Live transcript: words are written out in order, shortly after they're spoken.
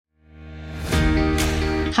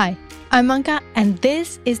Hi, I'm Anka, and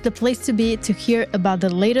this is the place to be to hear about the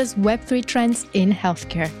latest Web3 trends in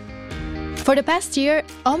healthcare. For the past year,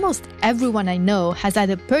 almost everyone I know has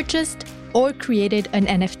either purchased or created an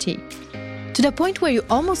NFT. To the point where you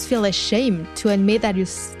almost feel ashamed to admit that you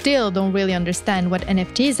still don't really understand what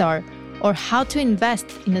NFTs are or how to invest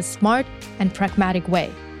in a smart and pragmatic way.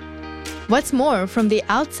 What's more, from the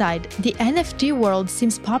outside, the NFT world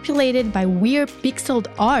seems populated by weird pixeled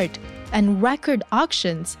art and record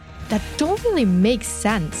auctions that don't really make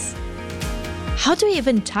sense. How do we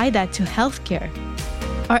even tie that to healthcare?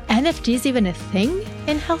 Are NFTs even a thing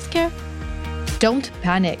in healthcare? Don't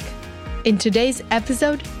panic. In today's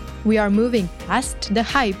episode, we are moving past the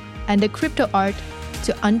hype and the crypto art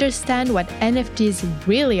to understand what NFTs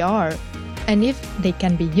really are and if they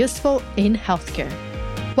can be useful in healthcare.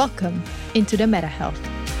 Welcome into the Meta Health.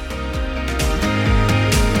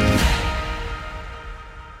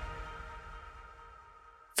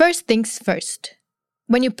 First things first.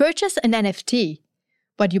 When you purchase an NFT,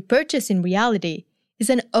 what you purchase in reality is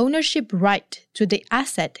an ownership right to the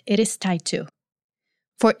asset it is tied to.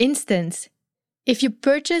 For instance, if you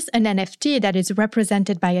purchase an NFT that is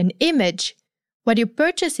represented by an image, what you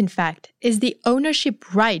purchase, in fact, is the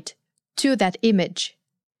ownership right to that image.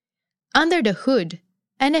 Under the hood,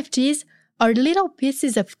 NFTs are little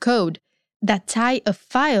pieces of code that tie a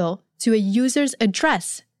file to a user's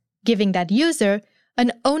address, giving that user an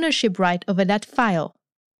ownership right over that file.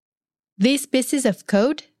 These pieces of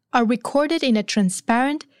code are recorded in a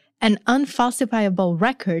transparent and unfalsifiable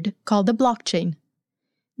record called a blockchain.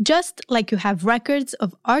 Just like you have records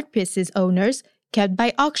of art pieces owners kept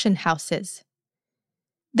by auction houses.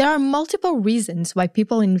 There are multiple reasons why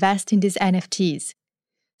people invest in these NFTs.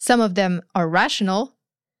 Some of them are rational,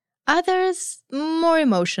 others more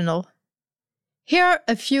emotional. Here are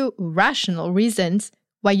a few rational reasons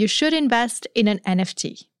why you should invest in an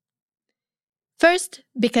NFT. First,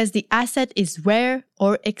 because the asset is rare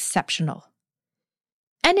or exceptional.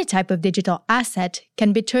 Any type of digital asset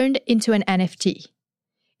can be turned into an NFT.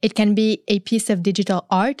 It can be a piece of digital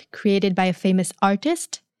art created by a famous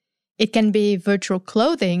artist. It can be virtual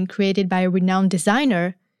clothing created by a renowned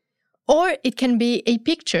designer. Or it can be a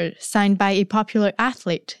picture signed by a popular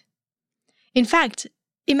athlete. In fact,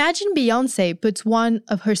 imagine Beyoncé puts one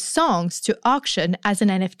of her songs to auction as an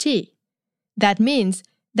NFT. That means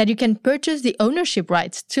that you can purchase the ownership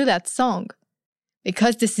rights to that song.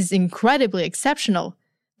 Because this is incredibly exceptional,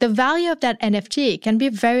 the value of that NFT can be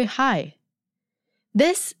very high.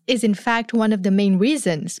 This is in fact one of the main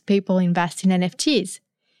reasons people invest in NFTs.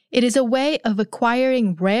 It is a way of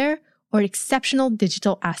acquiring rare or exceptional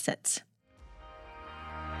digital assets.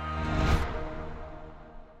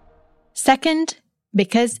 Second,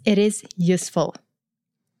 because it is useful.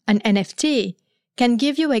 An NFT can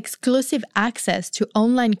give you exclusive access to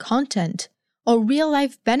online content or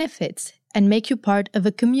real-life benefits and make you part of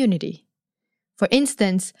a community. For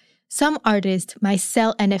instance, some artists might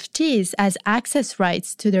sell NFTs as access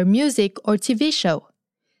rights to their music or TV show.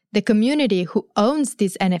 The community who owns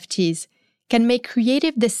these NFTs can make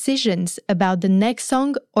creative decisions about the next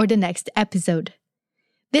song or the next episode.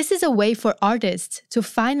 This is a way for artists to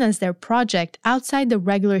finance their project outside the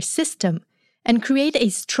regular system and create a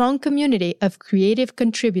strong community of creative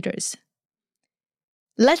contributors.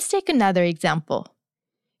 Let's take another example.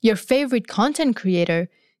 Your favorite content creator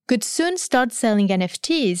could soon start selling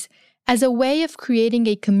NFTs as a way of creating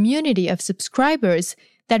a community of subscribers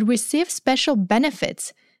that receive special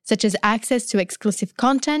benefits, such as access to exclusive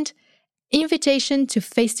content, invitation to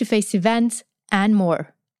face-to-face events, and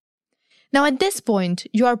more. Now, at this point,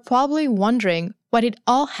 you are probably wondering what it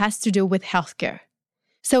all has to do with healthcare.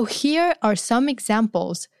 So here are some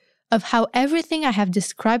examples of how everything I have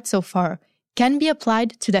described so far can be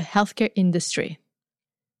applied to the healthcare industry.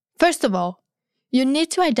 First of all, you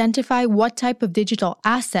need to identify what type of digital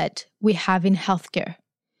asset we have in healthcare.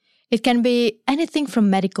 It can be anything from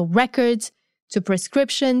medical records to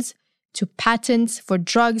prescriptions, to patents for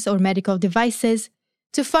drugs or medical devices,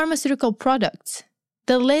 to pharmaceutical products.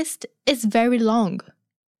 The list is very long.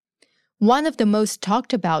 One of the most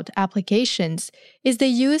talked about applications is the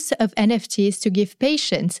use of NFTs to give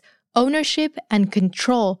patients ownership and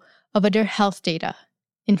control over their health data.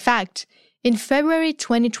 In fact, in February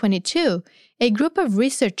 2022, a group of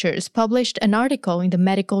researchers published an article in the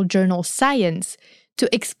medical journal Science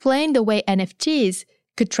to explain the way NFTs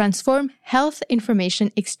could transform health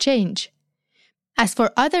information exchange. As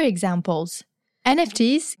for other examples,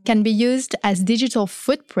 NFTs can be used as digital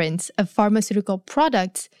footprints of pharmaceutical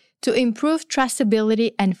products to improve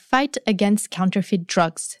traceability and fight against counterfeit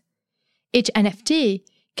drugs. Each NFT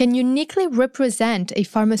can uniquely represent a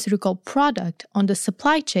pharmaceutical product on the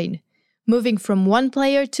supply chain, moving from one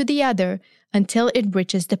player to the other until it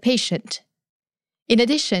reaches the patient. In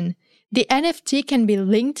addition, the NFT can be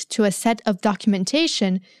linked to a set of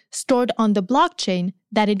documentation stored on the blockchain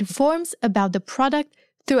that informs about the product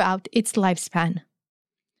throughout its lifespan.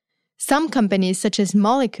 Some companies, such as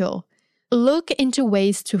Molecule, look into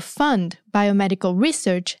ways to fund biomedical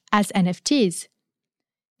research as NFTs.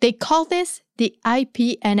 They call this the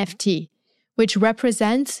IP NFT, which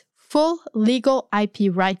represents full legal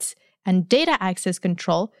IP rights and data access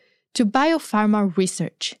control to biopharma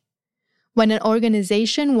research. When an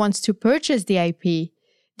organization wants to purchase the IP,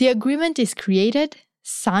 the agreement is created,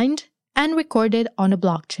 signed, and recorded on a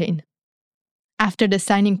blockchain. After the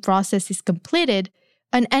signing process is completed,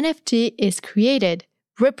 an NFT is created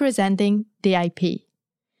representing the IP.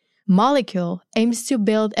 Molecule aims to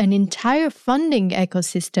build an entire funding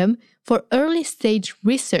ecosystem for early-stage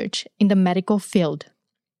research in the medical field.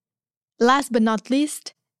 Last but not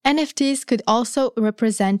least, NFTs could also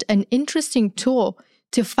represent an interesting tool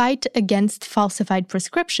to fight against falsified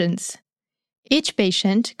prescriptions. Each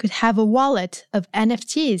patient could have a wallet of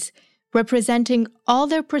NFTs representing all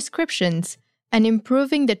their prescriptions and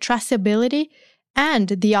improving the traceability and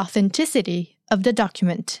the authenticity of the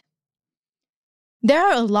document. There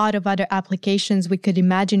are a lot of other applications we could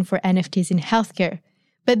imagine for NFTs in healthcare,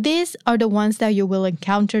 but these are the ones that you will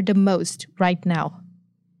encounter the most right now.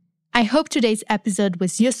 I hope today's episode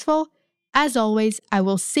was useful. As always, I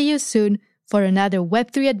will see you soon for another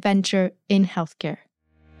Web3 adventure in healthcare.